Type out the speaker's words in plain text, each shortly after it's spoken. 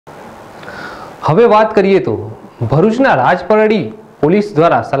હવે વાત કરીએ તો ભરૂચના રાજપરડી પોલીસ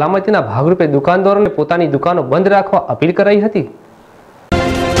દ્વારા સલામતીના ભાગરૂપે દુકાનદારોને પોતાની દુકાનો બંધ રાખવા અપીલ કરાઈ હતી।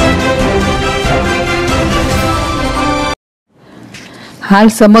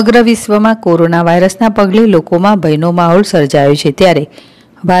 હાલ સમગ્ર વિશ્વમાં કોરોના વાયરસના પગલે લોકોમાં ભયનો માહોલ સર્જાયો છે, ત્યારે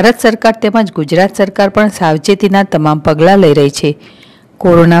ભારત સરકાર તેમજ ગુજરાત સરકાર પણ સાવચેતીના તમામ પગલાં લઈ રહી છે।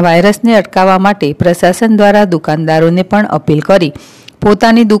 કોરોના વાયરસને અટકાવવા માટે પ્રશાસન દ્વારા દુકાનદારોને પણ અપીલ કરી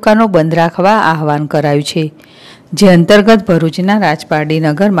પોતાની દુકાનો બંધ રાખવા આહવાન કરાયું છે, જે અંતર્ગત ભરૂચના રાજપારડી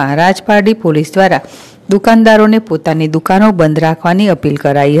નગરમાં રાજપારડી પોલીસ દ્વારા દુકાનદારોને પોતાની દુકાનો બંધ રાખવાની અપીલ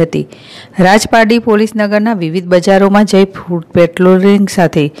કરાઈ હતી। રાજપારડી પોલીસ નગરના વિવિધ બજારોમાં જઈ ફૂડ પેટ્રોલિંગ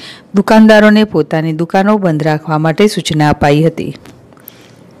સાથે દુકાનદારોને પોતાની દુકાનો બંધ રાખવા માટે સૂચના અપાઈ હતી।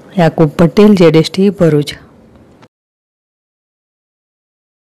 યાકુબ પટેલ, ZSTV ભરૂચ।